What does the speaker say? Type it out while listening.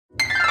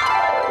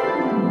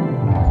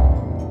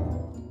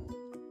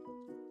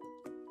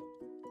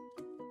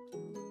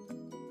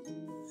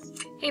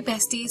Hey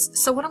besties,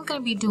 so what I'm going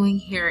to be doing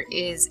here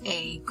is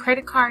a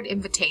credit card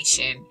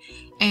invitation,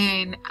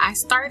 and I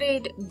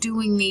started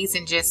doing these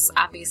and just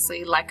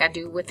obviously like I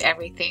do with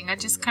everything, I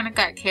just kind of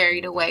got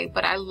carried away,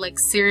 but I like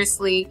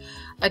seriously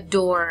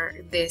adore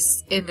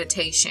this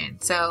invitation.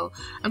 So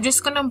I'm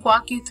just going to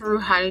walk you through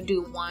how to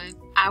do one.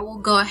 I will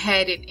go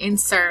ahead and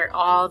insert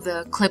all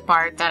the clip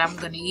art that I'm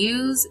going to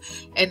use,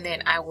 and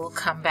then I will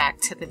come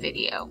back to the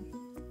video.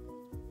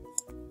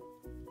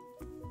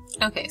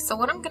 Okay, so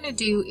what I'm going to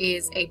do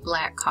is a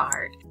black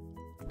card.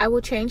 I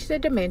will change the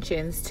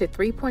dimensions to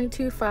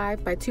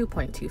 3.25 by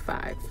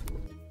 2.25.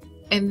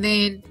 And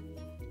then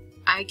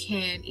I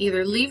can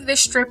either leave the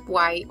strip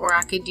white, or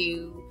I could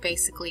do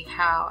basically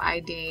how I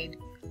did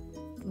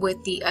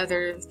with the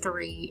other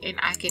three, and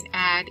I can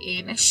add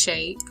in a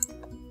shape.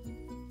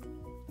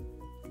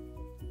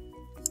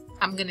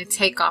 I'm going to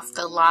take off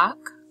the lock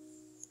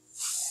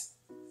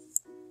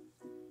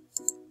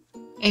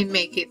and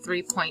make it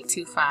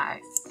 3.25.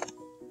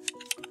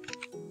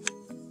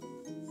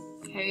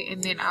 Okay,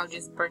 and then I'll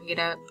just bring it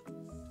up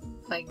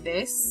like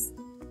this.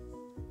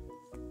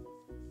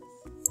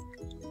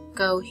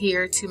 Go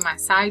here to my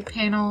side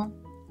panel,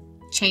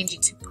 change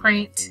it to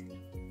print,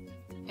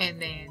 and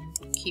then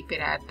keep it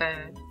at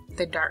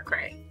the dark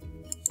gray.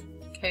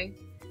 Okay.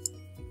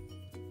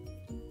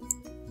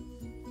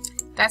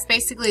 That's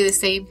basically the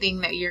same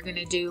thing that you're going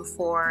to do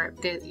for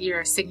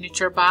your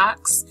signature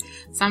box.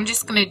 So I'm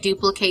just going to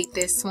duplicate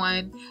this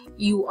one.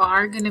 You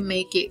are going to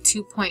make it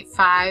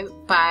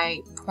 2.5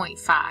 by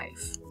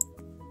 0.5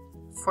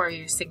 for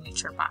your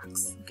signature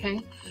box.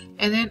 Okay.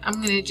 And then I'm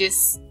going to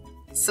just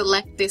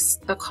select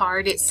the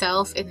card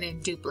itself and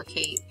then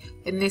duplicate.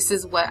 And this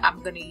is what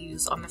I'm going to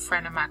use on the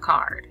front of my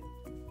card.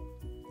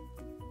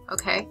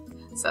 Okay.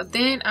 So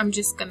then I'm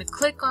just going to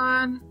click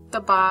on the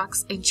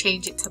box and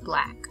change it to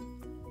black.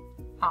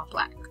 All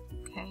black,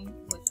 okay,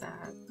 with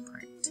that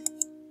print.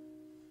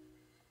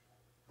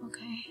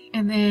 Okay,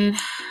 and then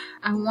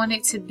I want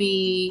it to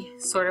be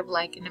sort of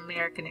like an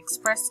American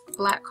Express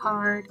black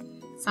card.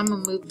 So I'm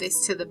gonna move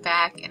this to the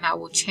back, and I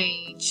will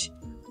change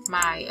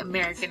my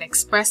American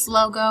Express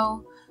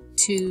logo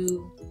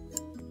to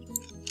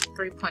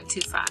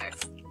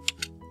 3.25.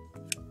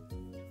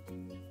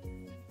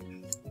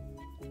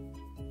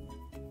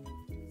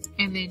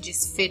 And then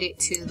just fit it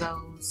to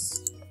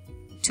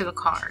the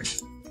card.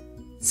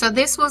 So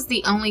this was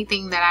the only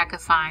thing that I could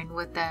find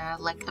with the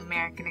like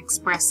American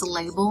Express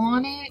label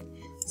on it.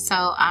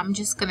 So I'm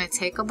just going to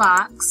take a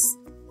box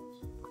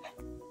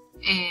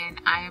and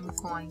I am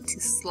going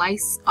to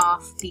slice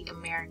off the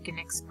American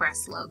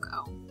Express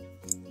logo.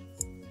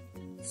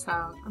 So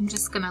I'm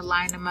just going to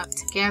line them up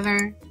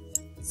together,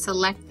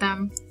 select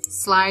them,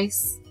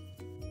 slice.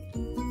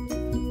 And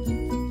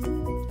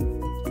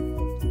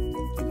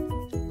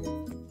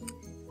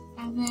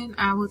then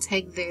I will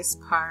take this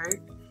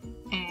part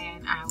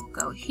and I will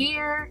go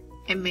here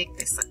and make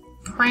this a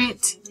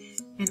print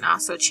and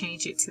also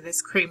change it to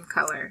this cream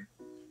color.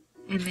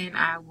 And then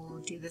I will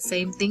do the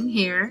same thing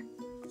here.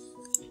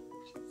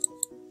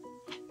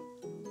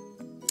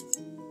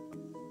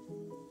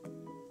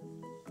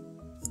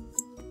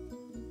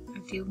 I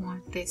do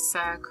want this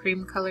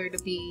cream color to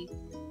be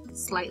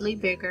slightly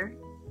bigger.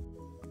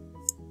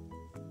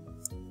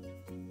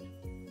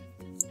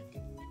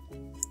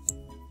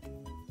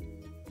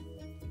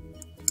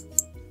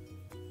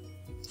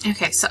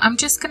 Okay, so I'm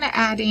just going to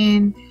add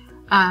in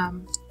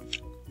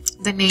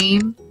the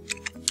name,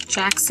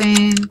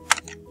 Jackson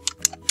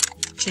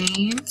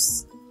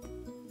James.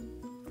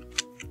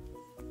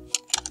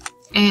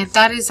 And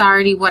that is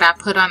already what I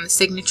put on the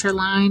signature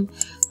line.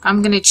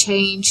 I'm going to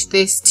change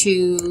this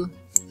to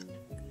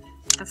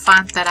the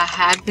font that I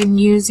had been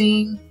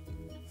using.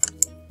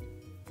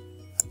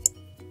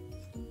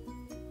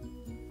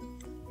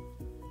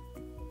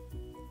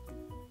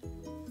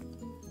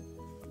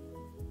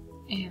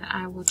 And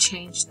I will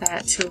change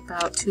that to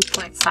about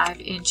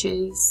 2.5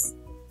 inches.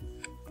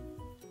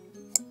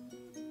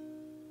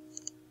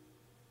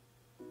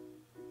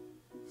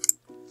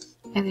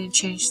 And then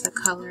change the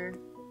color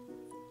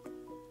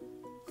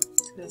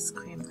to this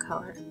cream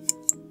color.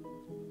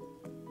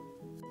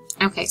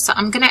 Okay, so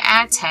I'm going to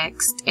add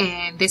text,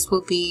 and this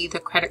will be the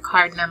credit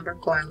card number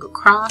going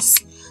across.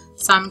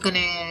 So I'm going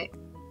to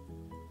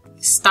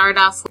start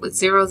off with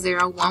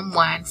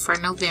 0011 for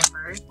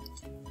November.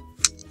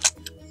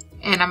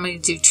 And I'm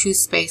going to do 2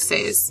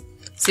 spaces,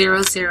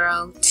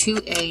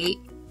 0028,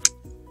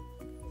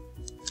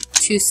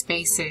 2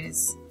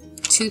 spaces,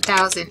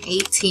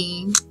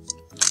 2018,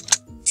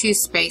 2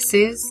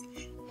 spaces,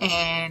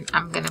 and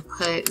I'm going to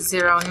put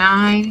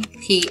 09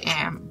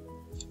 p.m.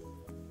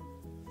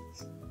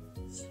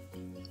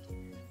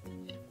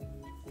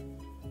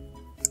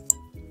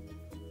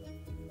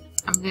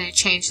 I'm going to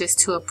change this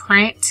to a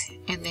print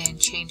and then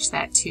change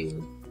that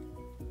to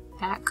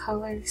that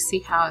color. See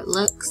how it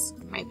looks?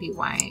 It might be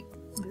white.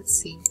 Let's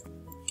see.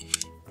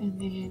 And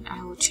then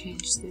I will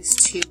change this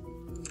to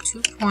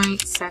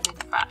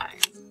 2.75.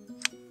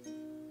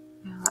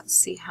 Now let's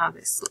see how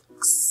this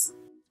looks.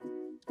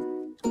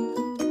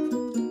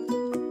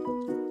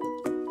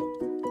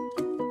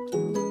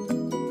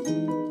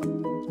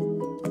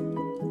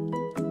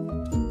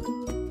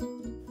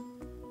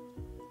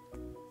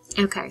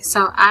 Okay,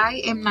 so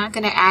I am not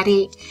going to add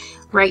it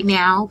right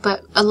now,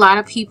 but a lot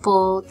of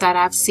people that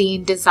I've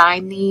seen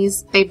design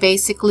these, they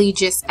basically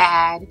just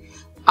add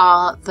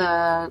all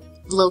the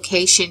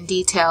location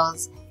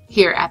details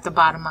here at the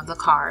bottom of the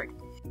card.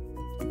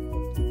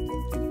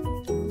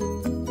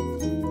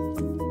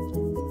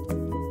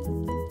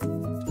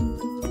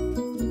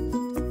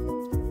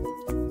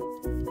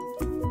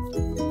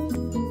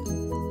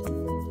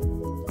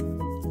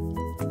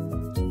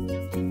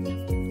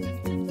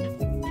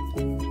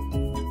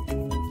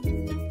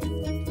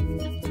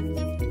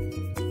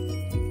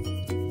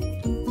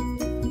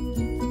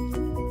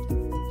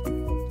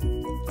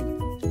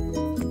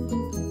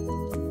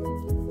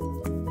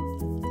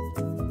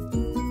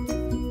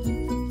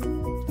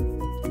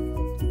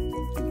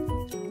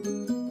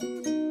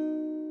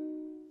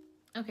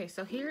 Okay,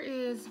 so here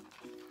is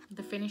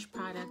the finished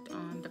product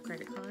on the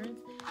credit card.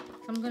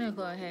 So I'm gonna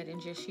go ahead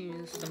and just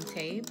use some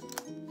tape.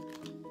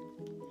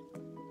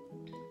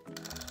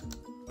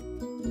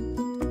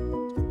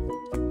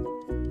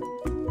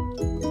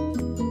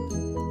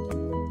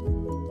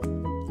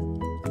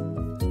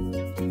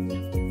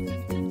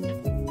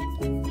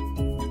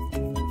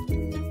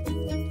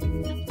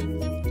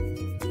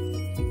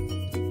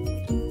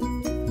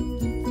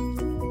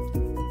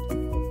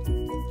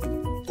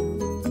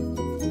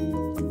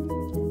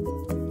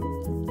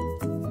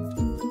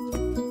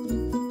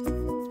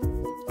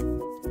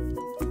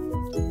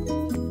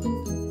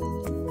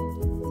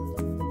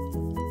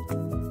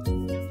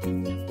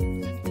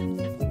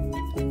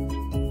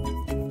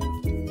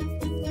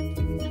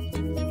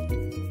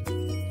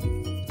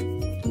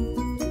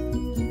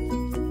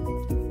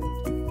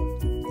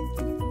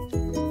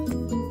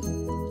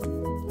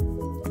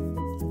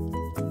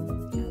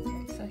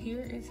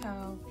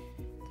 How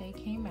they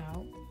came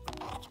out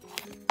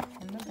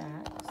in the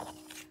back.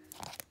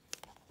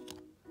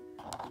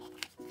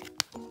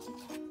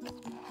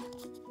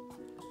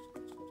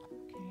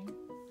 Okay.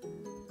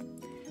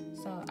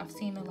 So I've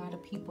seen a lot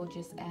of people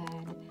just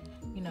add,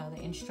 you know,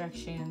 the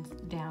instructions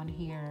down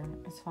here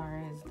as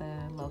far as the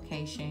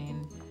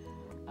location,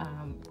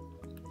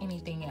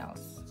 anything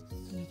else.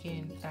 You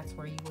can, that's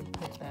where you would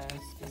put the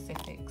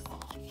specifics.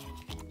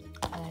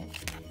 But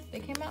they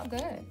came out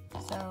good.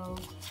 So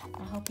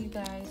I hope you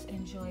guys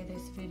enjoy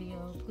this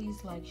video.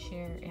 Please like,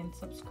 share, and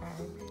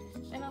subscribe.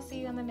 And I'll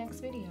see you on the next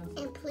video.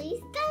 And please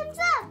thumbs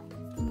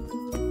up.